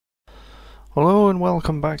Hello and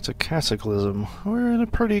welcome back to Cataclysm. We're in a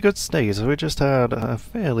pretty good state. We just had a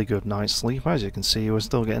fairly good night's sleep. As you can see, we're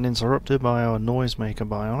still getting interrupted by our noisemaker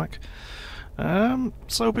bionic.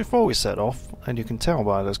 So before we set off, and you can tell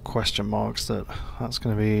by those question marks that that's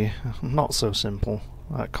going to be not so simple.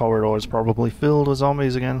 That corridor is probably filled with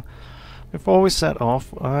zombies again. Before we set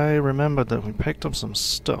off, I remembered that we picked up some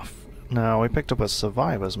stuff. Now, we picked up a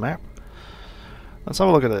survivor's map. Let's have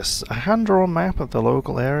a look at this. A hand-drawn map of the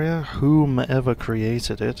local area. Whomever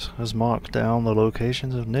created it has marked down the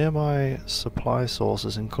locations of nearby supply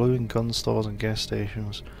sources, including gun stores and gas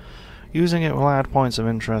stations. Using it will add points of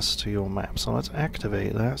interest to your map. So let's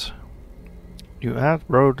activate that. You add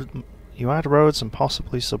roads and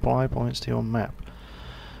possibly supply points to your map.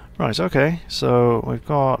 Right, okay. So we've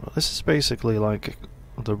got, this is basically like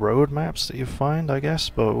the road maps that you find, I guess,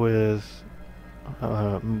 but with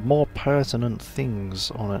more pertinent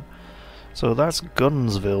things on it. So that's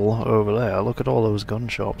Gunsville over there. Look at all those gun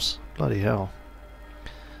shops. Bloody hell.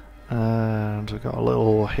 And we've got a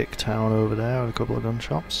little hick town over there with a couple of gun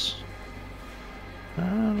shops.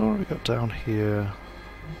 And what have we got down here?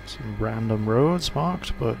 Some random roads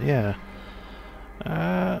marked, but yeah.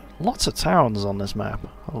 Lots of towns on this map.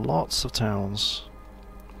 Lots of towns.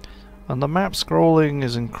 And the map scrolling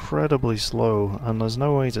is incredibly slow, and there's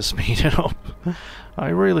no way to speed it up. I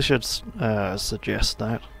really should suggest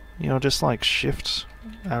that. You know, just like shift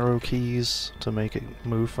arrow keys to make it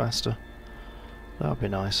move faster. That'd be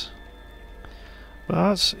nice.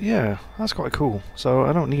 But yeah, that's quite cool. So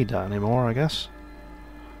I don't need that anymore, I guess.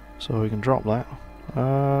 So we can drop that.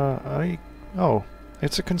 Oh,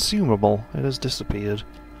 it's a consumable. It has disappeared.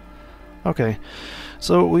 Okay,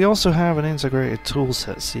 so we also have an integrated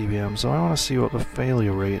toolset CBM, so I want to see what the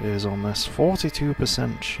failure rate is on this.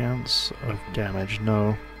 42% chance of damage.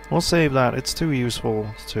 No, we'll save that. It's too useful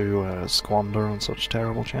to squander on such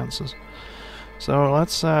terrible chances. So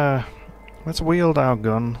let's wield our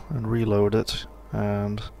gun and reload it,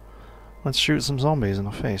 and let's shoot some zombies in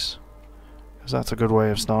the face. Because that's a good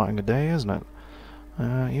way of starting a day, isn't it?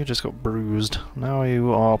 You just got bruised. Now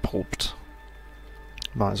you are pulped.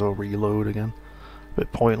 Might as well reload again.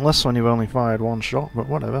 Bit pointless when you've only fired one shot, but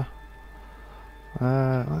whatever.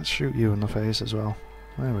 Let's shoot you in the face as well.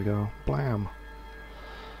 There we go. Blam.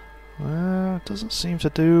 Doesn't seem to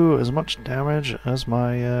do as much damage as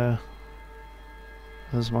my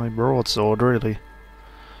broadsword, really.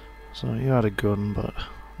 So you had a gun, but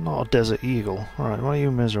not a Desert Eagle. Alright, what are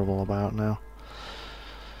you miserable about now?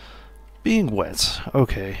 Being wet.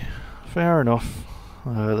 Okay. Fair enough.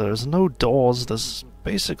 There's no doors, there's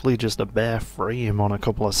basically just a bare frame on a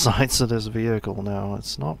couple of sides of this vehicle now.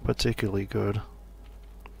 It's not particularly good.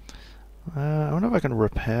 I wonder if I can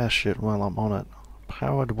repair shit while I'm on it.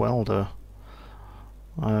 Powered welder.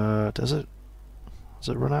 Does it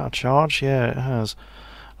run out of charge? Yeah, it has.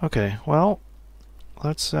 Okay, well,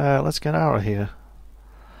 let's get out of here.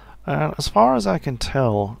 And as far as I can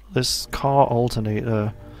tell, this car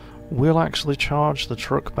alternator will actually charge the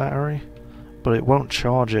truck battery, but it won't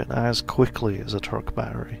charge it as quickly as a truck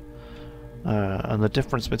battery. And the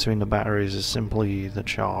difference between the batteries is simply the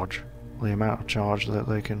charge, the amount of charge that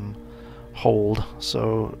they can hold.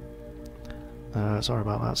 So, sorry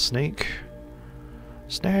about that, snake.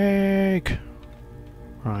 Snake!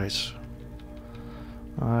 Right.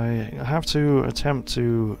 I have to attempt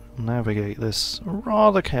to navigate this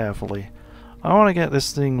rather carefully. I want to get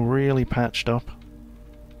this thing really patched up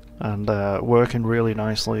and working really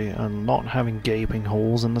nicely and not having gaping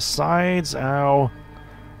holes in the sides. Ow!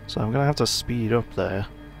 So I'm gonna have to speed up there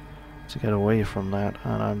to get away from that,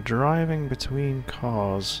 and I'm driving between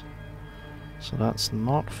cars, so that's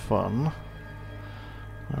not fun.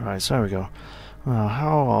 Alright, so there we go.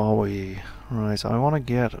 How are we? Right, I want to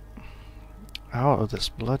get out of this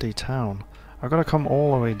bloody town. I've got to come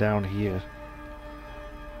all the way down here.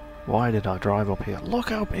 Why did I drive up here?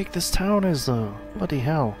 Look how big this town is though! Bloody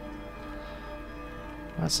hell.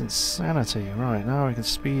 That's insanity. Right, now we can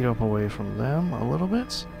speed up away from them a little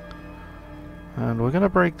bit. And we're going to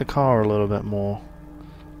brake the car a little bit more,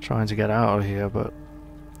 trying to get out of here, but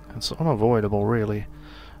it's unavoidable really.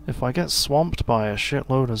 If I get swamped by a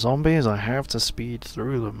shitload of zombies, I have to speed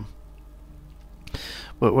through them.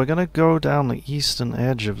 But we're going to go down the eastern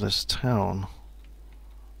edge of this town.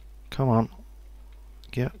 Come on.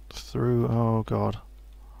 Get through. Oh god.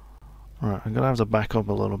 Right, I'm going to have to back up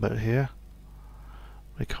a little bit here,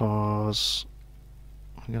 because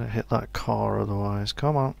I'm going to hit that car otherwise.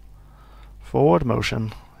 Come on. Forward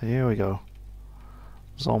motion. Here we go.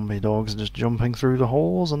 Zombie dogs just jumping through the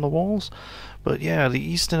holes in the walls. But yeah, the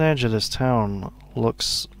eastern edge of this town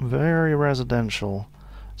looks very residential,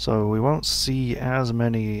 so we won't see as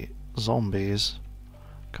many zombies.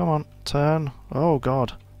 Come on, turn. Oh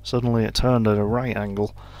god. Suddenly it turned at a right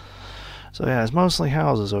angle. So yeah, it's mostly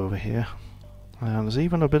houses over here. And there's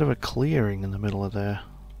even a bit of a clearing in the middle of there.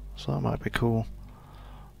 So that might be cool.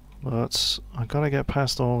 But I gotta get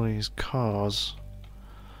past all these cars.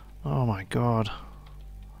 Oh my god.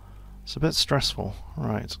 It's a bit stressful.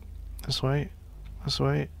 Right. This way. This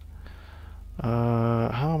way.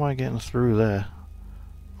 How am I getting through there?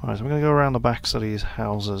 Right, so I'm gonna go around the backs of these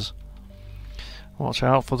houses. Watch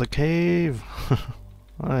out for the cave!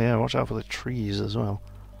 Oh yeah, watch out for the trees as well.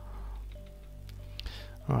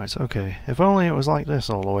 Right, okay. If only it was like this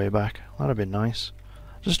all the way back. That'd be nice.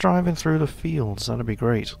 Just driving through the fields, that'd be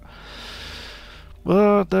great.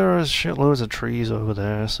 But there is shitloads of trees over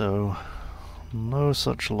there, so no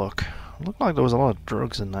such luck. Looked like there was a lot of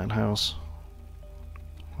drugs in that house.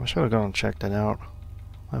 I should have gone and checked it out.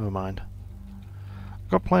 Never mind. I've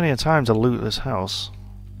got plenty of time to loot this house.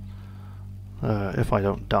 If I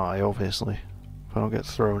don't die, obviously. If I don't get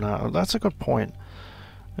thrown out. That's a good point.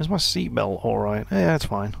 Is my seatbelt alright? Yeah, it's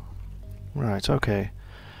fine. Right, okay.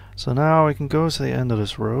 So now we can go to the end of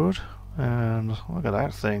this road, and look at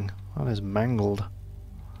that thing. That is mangled.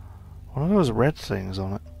 What are those red things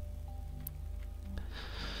on it?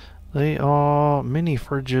 They are mini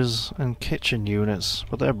fridges and kitchen units,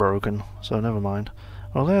 but they're broken, so never mind.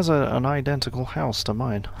 Well, there's an identical house to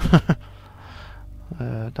mine.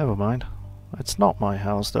 Never mind. It's not my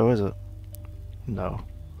house though, is it? No.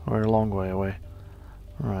 We're a long way away.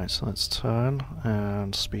 Right, so let's turn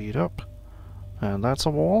and speed up. And that's a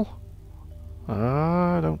wall.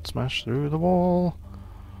 Don't smash through the wall.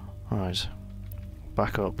 Right.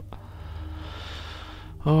 Back up.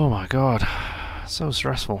 Oh my god. So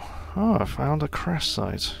stressful. Oh, I found a crash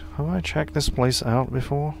site. Have I checked this place out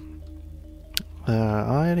before?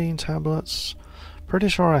 Iodine tablets. Pretty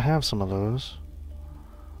sure I have some of those.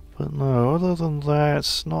 But no, other than that,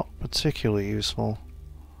 it's not particularly useful.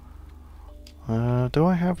 Do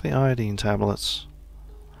I have the iodine tablets?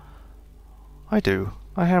 I do.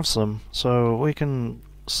 I have some, so we can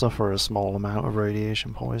suffer a small amount of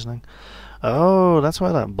radiation poisoning. Oh, that's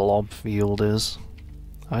where that blob field is.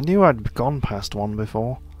 I knew I'd gone past one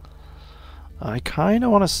before. I kinda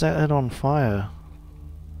want to set it on fire.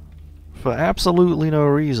 For absolutely no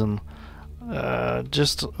reason.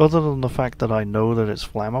 Just other than the fact that I know that it's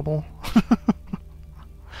flammable.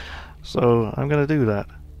 So I'm gonna do that.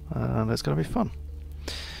 And it's gonna be fun.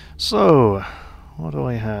 So, what do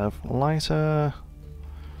I have? Lighter.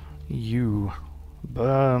 You.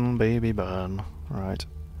 Burn, baby, burn. Right.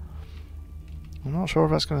 I'm not sure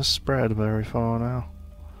if that's gonna spread very far now.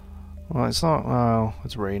 Well, it's not. Well,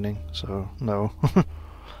 it's raining, so no.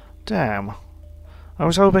 Damn. I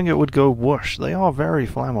was hoping it would go whoosh. They are very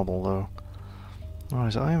flammable, though.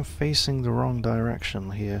 Right, I am facing the wrong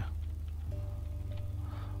direction here.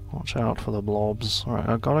 Watch out for the blobs. Alright,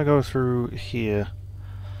 I've got to go through here.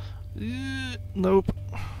 Nope.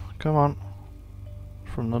 Come on.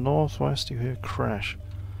 From the northwest you hear crash.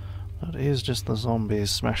 That is just the zombies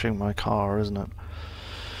smashing my car, isn't it?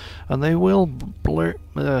 And they will break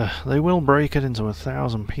it into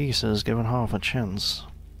 1,000 pieces given half a chance.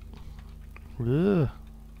 Yeah,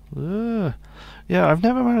 I've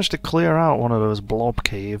never managed to clear out one of those blob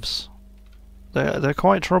caves. They're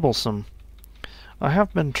quite troublesome. I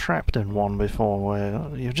have been trapped in one before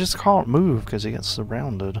where you just can't move because you get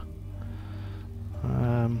surrounded.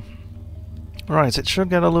 Right, it should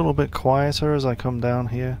get a little bit quieter as I come down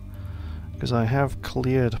here, because I have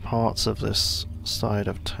cleared parts of this side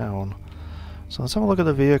of town. So let's have a look at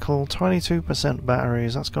the vehicle. 22%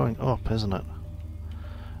 batteries, that's going up, isn't it?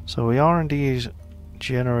 So we are indeed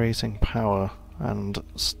generating power and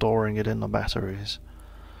storing it in the batteries.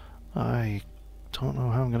 I don't know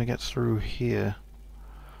how I'm going to get through here.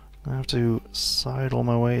 I have to sidle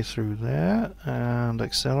my way through there and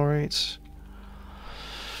accelerate.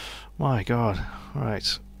 My god.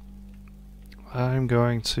 Right. I'm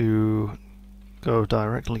going to go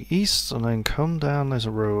directly east and then come down this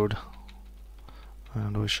road.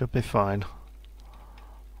 And we should be fine.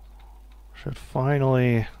 Should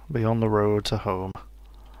finally be on the road to home.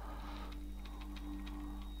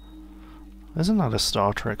 Isn't that a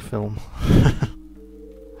Star Trek film?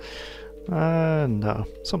 No.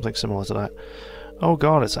 Something similar to that. Oh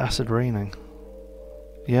god, it's acid raining.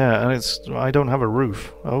 Yeah, and I don't have a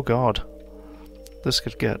roof. Oh god. This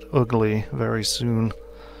could get ugly very soon.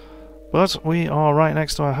 But we are right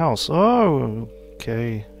next to our house. Oh,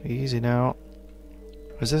 okay. Easy now.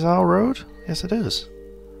 Is this our road? Yes, it is.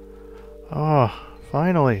 Oh,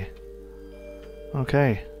 finally.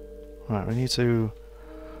 Okay. Right, we need to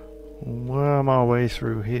worm our way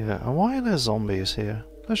through here. And why are there zombies here?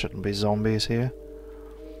 There shouldn't be zombies here.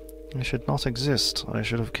 They should not exist. I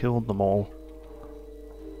should have killed them all.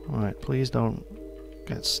 Alright, please don't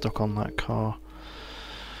get stuck on that car.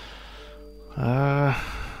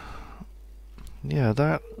 Yeah,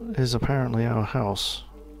 that is apparently our house.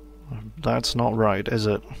 That's not right, is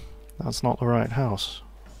it? That's not the right house.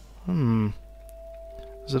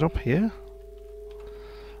 Is it up here?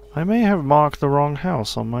 I may have marked the wrong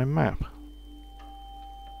house on my map.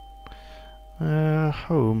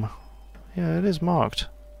 Home. Yeah, it is marked.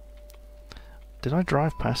 Did I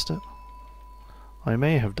drive past it? I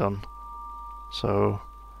may have done. So,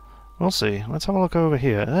 we'll see. Let's have a look over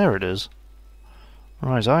here. There it is.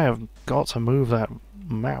 Right, I have got to move that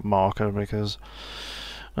map marker because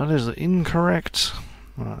that is incorrect.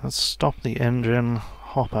 Right, let's stop the engine,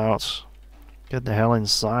 hop out, get the hell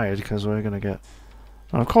inside because we're gonna get...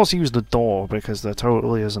 And of course use the door because there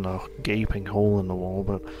totally isn't a gaping hole in the wall,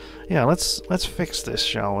 but yeah, let's fix this,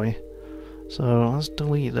 shall we? So let's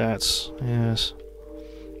delete that, yes,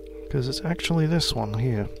 because it's actually this one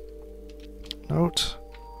here. Note,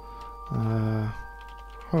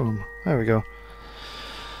 home, there we go.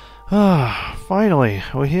 Ah, finally,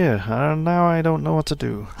 we're here, and now I don't know what to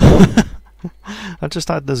do. I just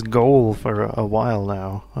had this goal for a while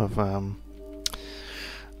now of,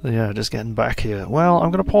 yeah, just getting back here. Well, I'm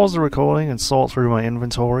going to pause the recording and sort through my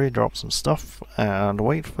inventory, drop some stuff, and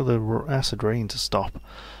wait for the acid rain to stop.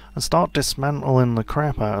 And start dismantling the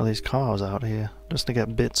crap out of these cars out here, just to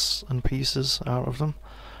get bits and pieces out of them.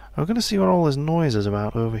 I'm going to see what all this noise is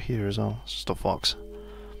about over here as well. It's just a fox.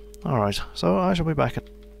 Alright, so I shall be back at...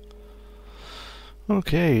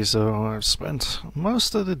 Okay, so I've spent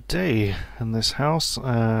most of the day in this house,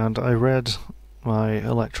 and I read my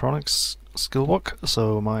electronics skill book,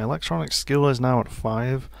 so my electronics skill is now at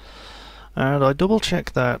 5, and I double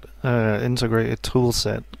checked that integrated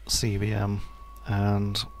toolset CVM,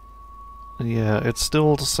 and yeah, it's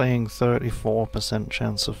still saying 34%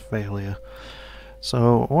 chance of failure.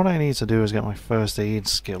 So what I need to do is get my first aid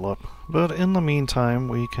skill up, but in the meantime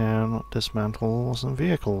we can dismantle some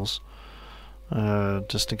vehicles.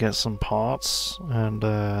 Just to get some parts and,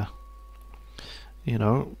 you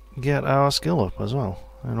know, get our skill up as well.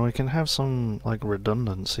 And we can have some, like,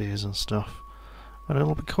 redundancies and stuff. And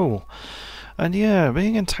it'll be cool. And yeah,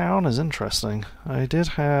 being in town is interesting. I did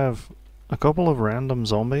have a couple of random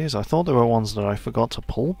zombies. I thought they were ones that I forgot to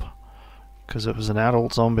pulp, because it was an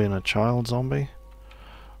adult zombie and a child zombie.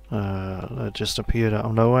 That just appeared out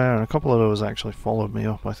of nowhere, and a couple of those actually followed me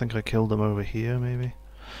up. I think I killed them over here, maybe.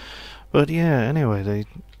 But yeah, anyway,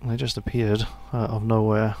 they just appeared out of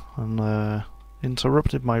nowhere and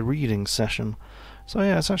interrupted my reading session. So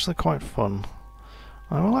yeah, it's actually quite fun.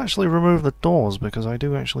 I will actually remove the doors because I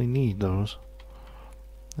do actually need those.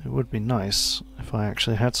 It would be nice if I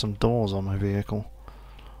actually had some doors on my vehicle.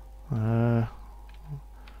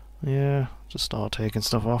 Yeah, just start taking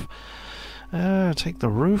stuff off. Take the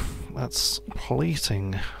roof. That's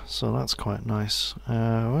plating, so that's quite nice.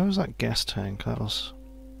 Where was that gas tank? That was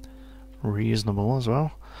reasonable as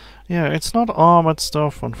well. Yeah, it's not armoured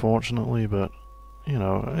stuff, unfortunately, but, you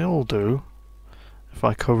know, it'll do. If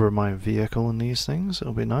I cover my vehicle in these things,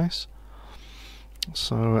 it'll be nice.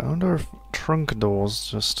 So, I wonder if trunk doors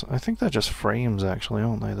just... I think they're just frames, actually,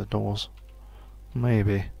 aren't they, the doors?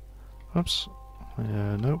 Maybe. Oops.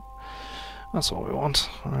 Yeah, nope. That's what we want.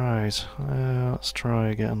 Right, let's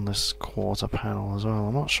try getting this quarter panel as well.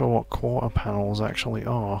 I'm not sure what quarter panels actually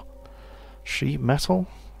are. Sheet metal?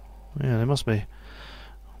 Yeah, they must be.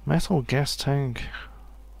 Metal gas tank.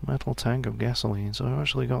 Metal tank of gasoline. So I've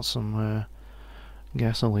actually got some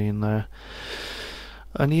gasoline there.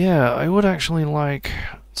 And yeah, I would actually like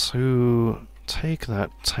to take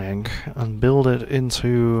that tank and build it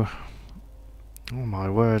into... Oh my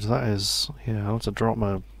word, that is... Yeah, I'll have to drop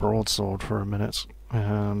my broadsword for a minute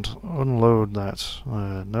and unload that.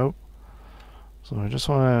 Nope. So I just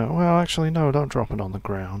want to... Well, actually, no, don't drop it on the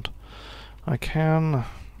ground. I can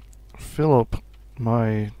fill up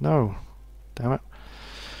my... No. Damn it.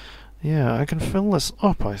 Yeah, I can fill this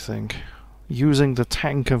up, I think, using the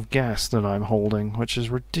tank of gas that I'm holding, which is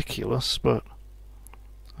ridiculous, but...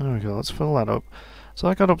 There we go, let's fill that up. So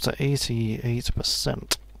I got up to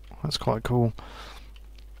 88%. That's quite cool.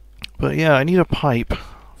 But yeah, I need a pipe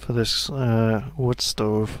for this wood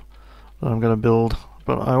stove that I'm going to build.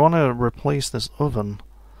 But I want to replace this oven.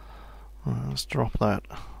 Let's drop that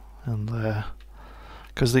in there.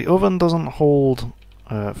 Because the oven doesn't hold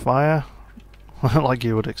fire like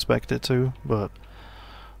you would expect it to, but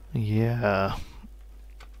yeah.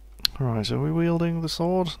 Right, are we wielding the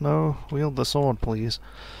sword? No, wield the sword, please.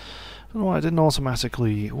 I don't know why I didn't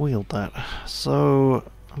automatically wield that. So,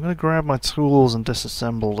 I'm gonna grab my tools and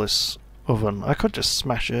disassemble this oven. I could just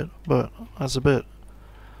smash it, but that's a bit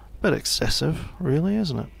excessive, really,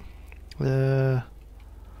 isn't it? Do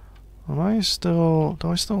I still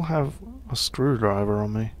have a screwdriver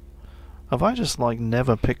on me? Have I just like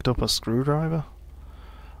never picked up a screwdriver?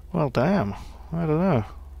 Well, damn. I don't know.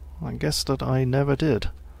 I guess that I never did.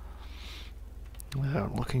 Yeah,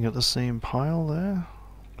 looking at the same pile there.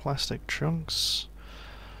 Plastic chunks.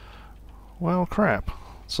 Well, crap.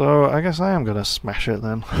 So I guess I am gonna smash it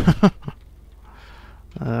then.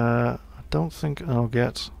 I don't think I'll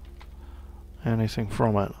get anything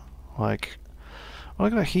from it. Like, well, I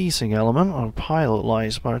got a heating element or pilot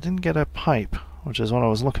lights, but I didn't get a pipe, which is what I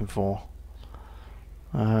was looking for.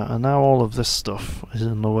 And now all of this stuff is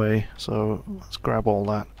in the way, so let's grab all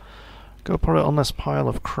that. Go put it on this pile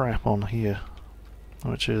of crap on here,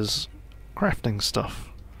 which is crafting stuff.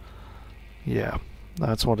 Yeah,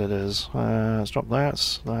 that's what it is. Let's drop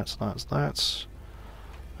that.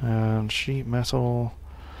 And sheet metal.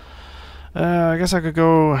 I guess I could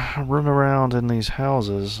go roam around in these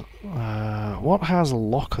houses. What has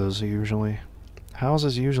lockers usually?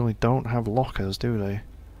 Houses usually don't have lockers, do they?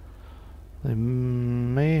 They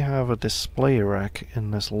may have a display rack in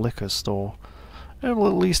this liquor store. It'll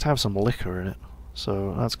at least have some liquor in it,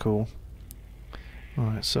 so that's cool.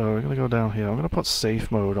 Alright, so we're gonna go down here. I'm gonna put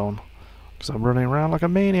safe mode on, because I'm running around like a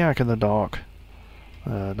maniac in the dark.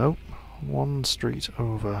 Nope. One street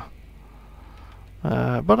over.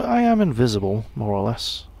 But I am invisible, more or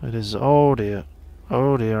less. It is... oh dear.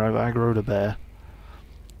 Oh dear, I've aggroed a bear.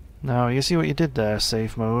 Now, you see what you did there,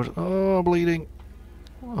 safe mode. Oh, bleeding.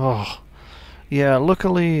 Oh. Yeah,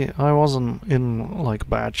 luckily I wasn't in, like,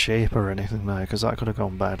 bad shape or anything there, because that could have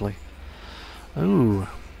gone badly. Ooh.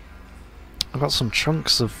 I've got some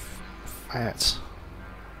chunks of fat.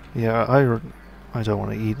 Yeah, I don't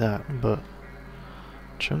want to eat that, but...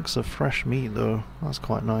 chunks of fresh meat, though. That's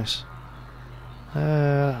quite nice.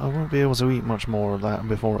 I won't be able to eat much more of that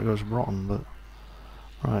before it goes rotten, but...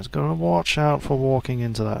 right, gotta watch out for walking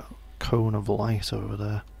into that cone of light over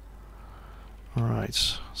there.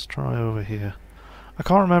 Right, let's try over here. I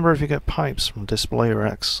can't remember if you get pipes from display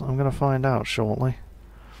racks. I'm gonna find out shortly.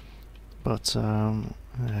 But,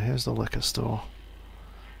 yeah, here's the liquor store.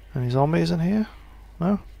 Any zombies in here?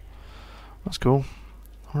 No? That's cool.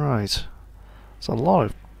 Right. There's a lot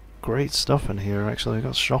of great stuff in here, actually. I've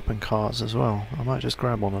got shopping carts as well. I might just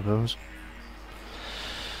grab one of those.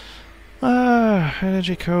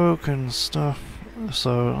 Energy coke and stuff.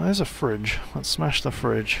 So, there's a fridge. Let's smash the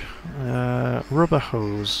fridge. Rubber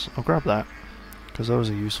hose. I'll grab that, because those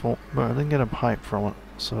are useful. But I didn't get a pipe from it.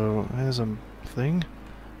 So, here's a thing.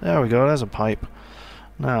 There we go, there's a pipe.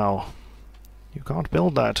 Now, you can't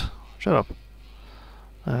build that. Shut up.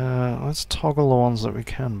 Let's toggle the ones that we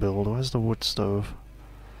can build. Where's the wood stove?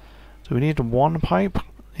 Do we need one pipe?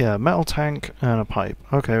 Yeah, metal tank and a pipe.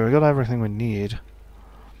 Okay, we got everything we need.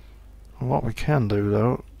 What we can do,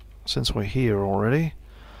 though, since we're here already,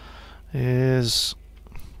 is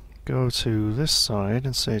go to this side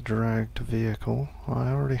and say dragged vehicle. I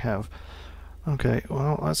already have. Okay,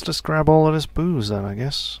 well, let's just grab all of this booze then, I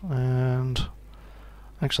guess. And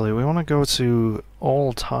actually, we want to go to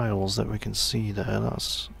all tiles that we can see there.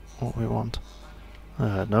 That's what we want.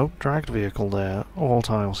 Nope, dragged vehicle there. All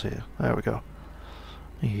tiles here. There we go.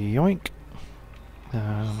 Yoink.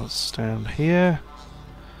 Let's stand here.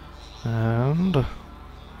 And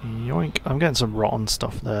yoink. I'm getting some rotten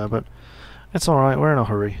stuff there, but it's alright, we're in a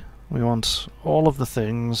hurry. We want all of the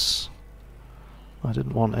things. I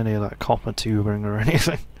didn't want any of that copper tubing or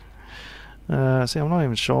anything. See, I'm not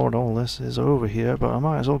even sure what all this is over here, but I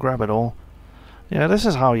might as well grab it all. Yeah, this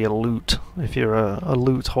is how you loot, if you're a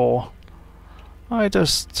loot whore. I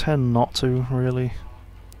just tend not to, really.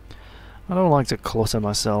 I don't like to clutter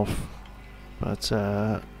myself, but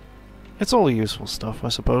it's all useful stuff, I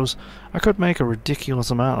suppose. I could make a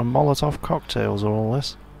ridiculous amount of Molotov cocktails or all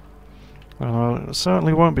this. It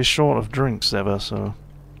certainly won't be short of drinks ever, so...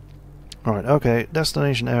 Right, okay,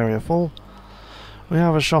 destination area full. We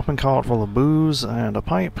have a shopping cart full of booze and a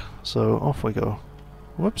pipe, so off we go.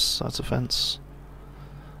 Whoops, that's a fence.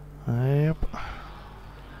 Yep.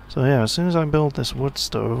 So yeah, as soon as I build this wood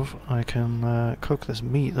stove, I can cook this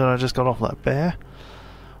meat that I just got off that bear.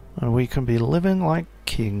 And we can be living like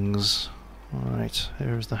kings. Right,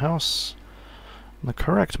 here's the house. The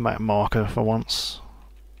correct map marker for once.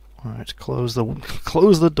 Alright, close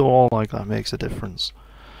the door like that makes a difference.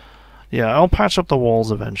 Yeah, I'll patch up the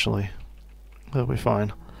walls eventually. They'll be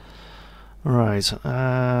fine. Right,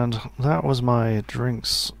 and that was my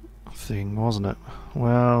drinks thing, wasn't it?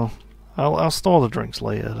 Well, I'll store the drinks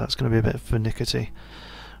later. That's going to be a bit finicky.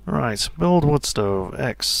 Right, build wood stove.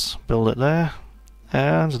 X. Build it there.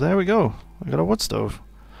 And there we go. I got a wood stove.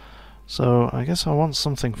 So I guess I want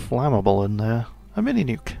something flammable in there. A mini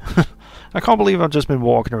nuke. I can't believe I've just been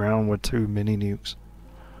walking around with 2 mini nukes.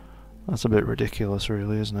 That's a bit ridiculous,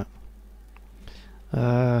 really, isn't it?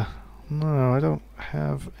 No, I don't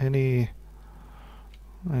have any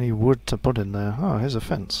wood to put in there. Oh, here's a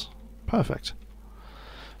fence. Perfect.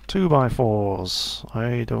 2x4s.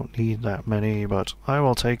 I don't need that many, but I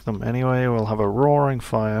will take them anyway. We'll have a roaring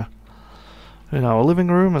fire in our living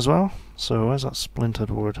room as well. So where's that splintered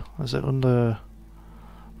wood? Is it under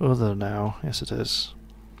other now? Yes, it is.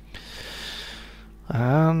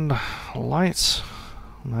 And lights.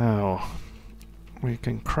 Now we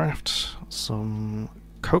can craft some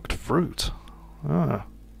cooked fruit. Ah.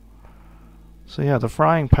 So yeah, the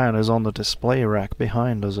frying pan is on the display rack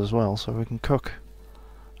behind us as well, so we can cook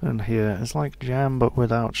in here. It's like jam but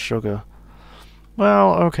without sugar.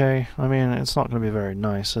 Well, okay. I mean, it's not going to be very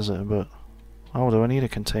nice, is it? But oh, do I need a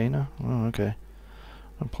container? Oh, okay.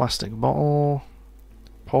 A plastic bottle.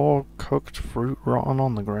 Pour cooked fruit rotten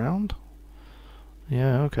on the ground?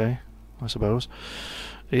 Yeah, okay. I suppose.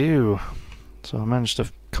 Ew. So I managed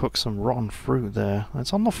to cook some rotten fruit there.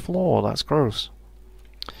 It's on the floor, that's gross.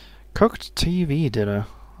 Cooked TV dinner.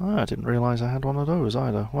 Oh, I didn't realise I had one of those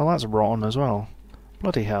either. Well, that's rotten as well.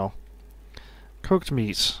 Bloody hell. Cooked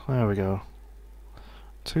meat. There we go.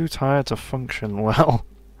 Too tired to function well.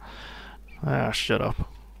 Ah, shut up.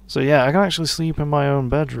 So yeah, I can actually sleep in my own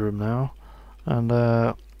bedroom now.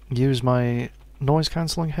 And use my noise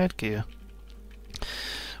cancelling headgear.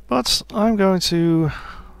 But I'm going to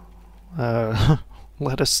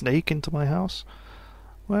let a snake into my house.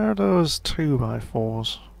 Where are those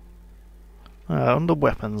 2x4s? Under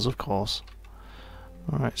weapons, of course.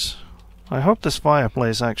 Alright. I hope this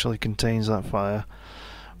fireplace actually contains that fire.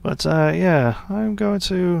 But yeah, I'm going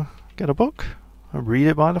to get a book and read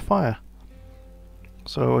it by the fire.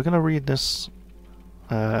 So we're going to read this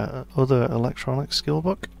other electronic skill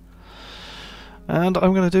book. And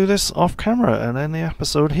I'm going to do this off camera and end the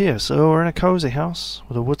episode here. So we're in a cozy house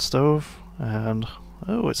with a wood stove and...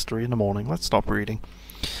 oh, it's 3 in the morning. Let's stop reading.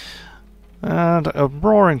 And a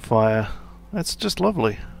roaring fire. It's just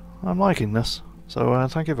lovely. I'm liking this. So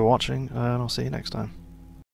thank you for watching and I'll see you next time.